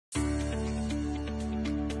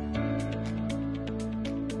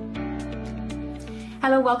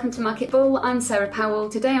Hello, welcome to Market Bull. I'm Sarah Powell.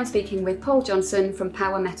 Today I'm speaking with Paul Johnson from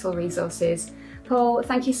Power Metal Resources. Paul,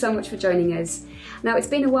 thank you so much for joining us. Now, it's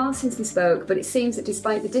been a while since we spoke, but it seems that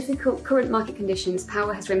despite the difficult current market conditions,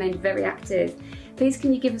 Power has remained very active. Please,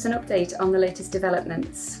 can you give us an update on the latest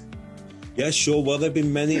developments? Yeah, sure. Well, there have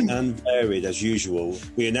been many and varied as usual.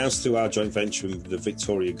 We announced through our joint venture with the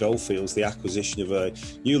Victoria Goldfields the acquisition of a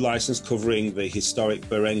new licence covering the historic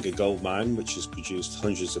Berenga gold mine, which has produced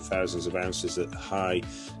hundreds of thousands of ounces at high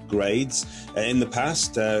grades. In the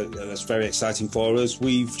past, that's very exciting for us.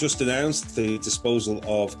 We've just announced the disposal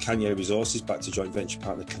of Kanye Resources back to joint venture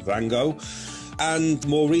partner Kavango. And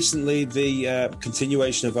more recently, the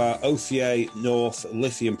continuation of our Ophir North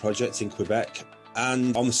lithium project in Quebec.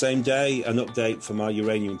 And on the same day, an update from our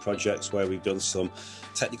uranium projects where we've done some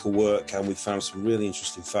technical work and we've found some really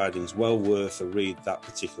interesting findings. Well worth a read, that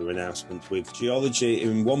particular announcement, with geology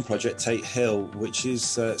in one project, Tate Hill, which is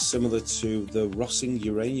similar to the Rossing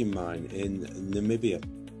uranium mine in Namibia.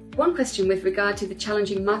 One question with regard to the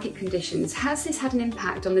challenging market conditions. Has this had an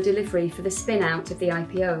impact on the delivery for the spin-out of the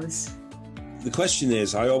IPOs? The question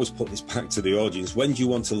is, I always put this back to the audience, when do you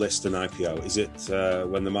want to list an IPO? Is it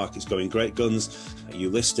when the market's going great guns,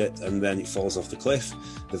 you list it and then it falls off the cliff,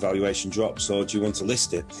 the valuation drops, or do you want to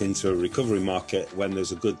list it into a recovery market when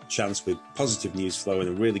there's a good chance with positive news flow and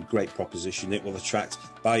a really great proposition, it will attract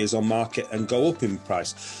buyers on market and go up in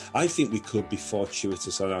price? I think we could be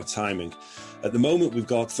fortuitous on our timing. At the moment, we've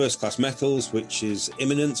got First Class Metals, which is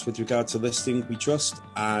imminent with regard to listing, we trust,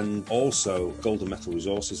 and also Golden Metal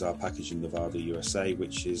Resources, our package in Nevada, USA,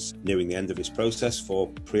 which is nearing the end of its process for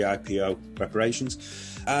pre-IPO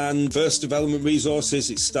preparations. And First Development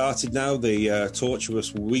Resources, it's started now, the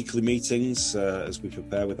tortuous weekly meetings as we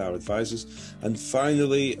prepare with our advisors. And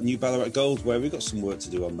finally, New Ballarat Gold, where we've got some work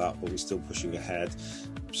to do on that, but we're still pushing ahead.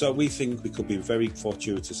 So we think we could be very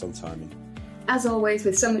fortuitous on timing. As always,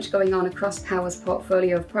 with so much going on across Power's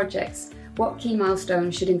portfolio of projects, what key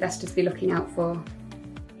milestones should investors be looking out for?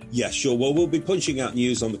 Yeah, sure. Well, we'll be punching out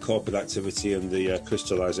news on the corporate activity and the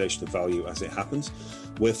crystallisation of value as it happens.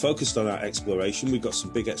 We're focused on our exploration. We've got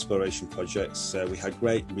some big exploration projects. We had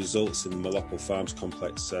great results in the Malopal Farms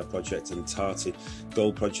Complex project and Tarty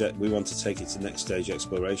Gold project. We want to take it to next stage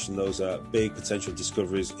exploration. Those are big potential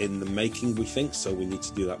discoveries in the making, we think, so we need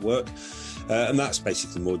to do that work. And that's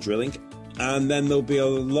basically more drilling. And then there'll be a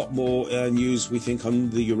lot more news, we think, on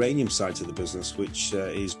the uranium side of the business, which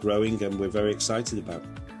is growing and we're very excited about.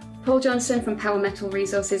 Paul Johnson from Power Metal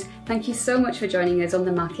Resources, thank you so much for joining us on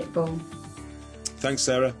the Market Bull. Thanks,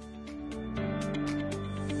 Sarah.